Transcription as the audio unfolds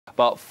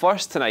But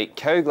first tonight,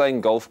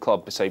 Cowglen Golf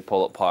Club beside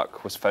Pollok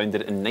Park was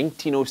founded in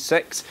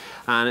 1906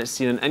 and it's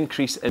seen an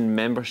increase in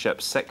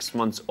membership 6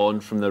 months on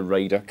from the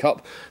Ryder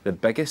Cup, the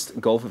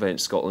biggest golf event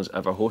Scotland's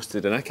ever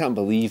hosted. And I can't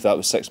believe that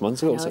was 6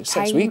 months ago. It was like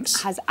 6 weeks.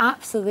 Time has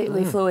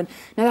absolutely flown.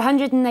 Now, the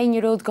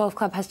 109-year-old golf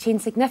club has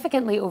changed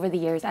significantly over the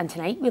years, and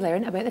tonight we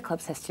learn about the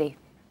club's history.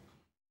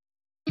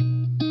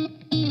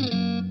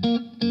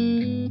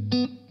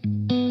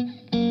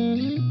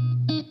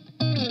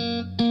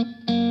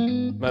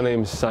 My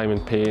name's Simon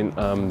Payne.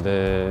 I'm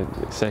the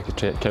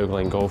secretary at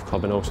Cowglen Golf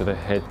Club and also the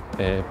head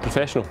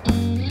professional.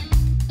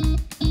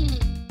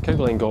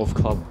 Cowglen Golf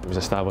Club was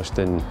established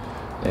in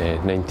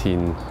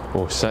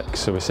 1906,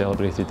 so we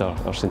celebrated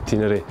our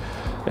centenary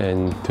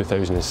in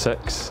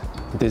 2006.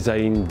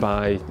 Designed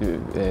by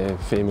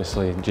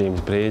famously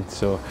James Braid,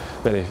 so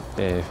very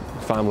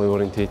family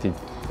orientated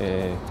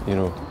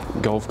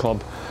golf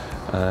club,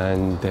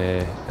 and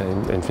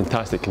in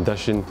fantastic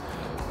condition.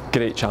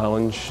 Great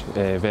challenge,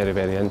 very,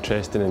 very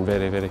interesting and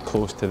very, very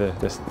close to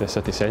the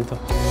city centre.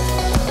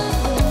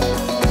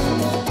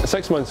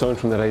 6 months on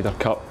from the Ryder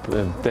Cup,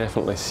 we've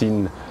definitely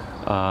seen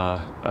a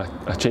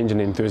change in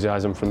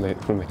enthusiasm from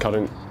the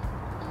current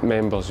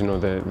members. You know,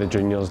 the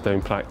juniors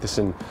down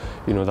practising,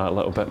 you know, that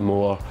little bit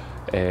more,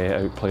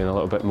 out playing a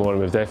little bit more,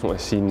 and we've definitely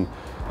seen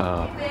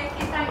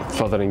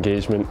further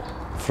engagement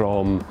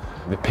from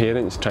the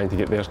parents trying to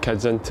get their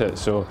kids into it.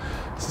 So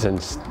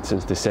since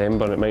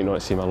December, it might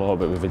not seem a lot,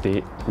 but we've had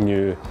 8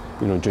 new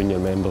junior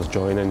members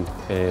joining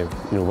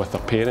with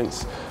their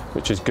parents,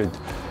 which is good.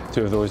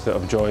 2 of those that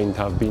have joined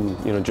have been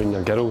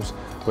junior girls,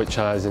 which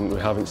we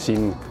haven't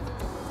seen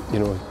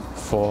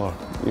for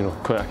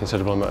quite a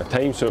considerable amount of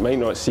time. So it might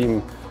not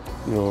seem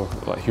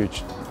like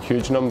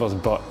huge numbers,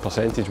 but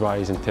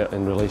percentage-wise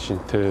in relation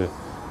to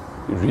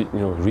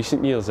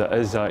recent years, it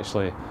is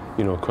actually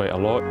quite a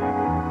lot.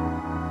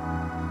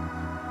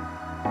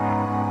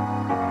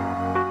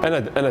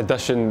 In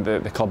addition,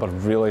 the club are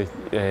really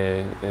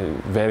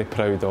very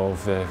proud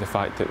of the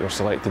fact that we're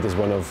selected as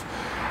one of,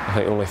 I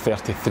think, only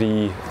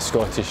 33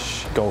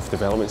 Scottish golf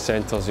development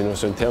centres.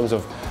 So in terms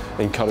of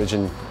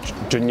encouraging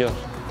junior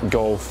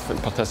golf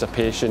and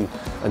participation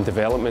and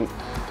development,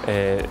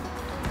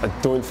 I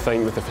don't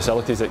think with the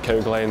facilities that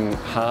Cowglen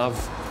have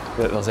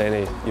that there's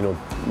any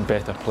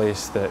better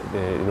place that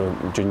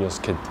juniors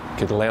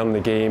could learn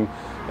the game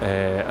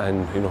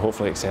and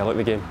hopefully excel at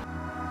the game.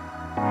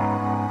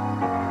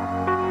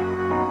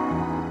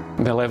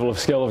 The level of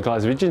skill of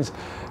Glaswegians,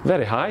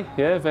 very high,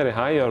 yeah, very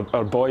high.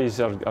 Our boys,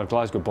 our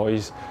Glasgow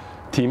boys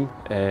team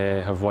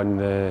have won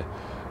the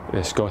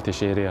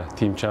Scottish Area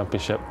Team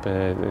Championship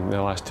in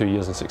the last 2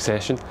 years in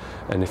succession,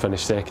 and they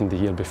finished second the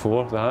year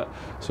before that.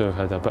 So we've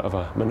had a bit of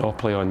a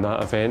monopoly on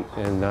that event,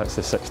 and that's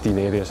the 16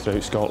 areas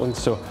throughout Scotland.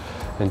 So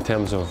in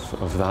terms of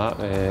that,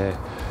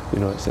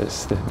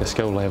 it's the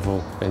skill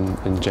level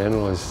in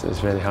general is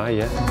very high,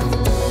 yeah.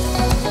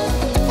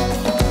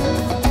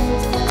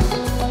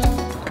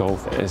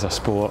 Golf is a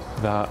sport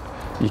that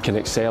you can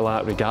excel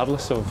at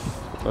regardless of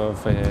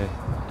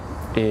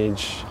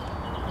age,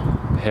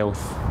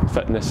 health,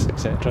 fitness,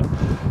 etc.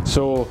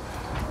 So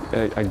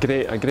a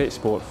great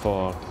sport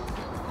for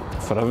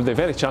everybody.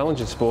 Very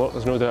challenging sport,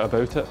 there's no doubt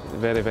about it.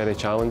 Very, very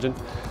challenging.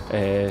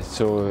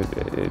 So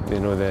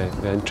the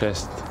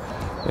interest,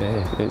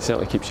 it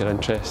certainly keeps your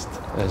interest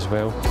as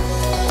well.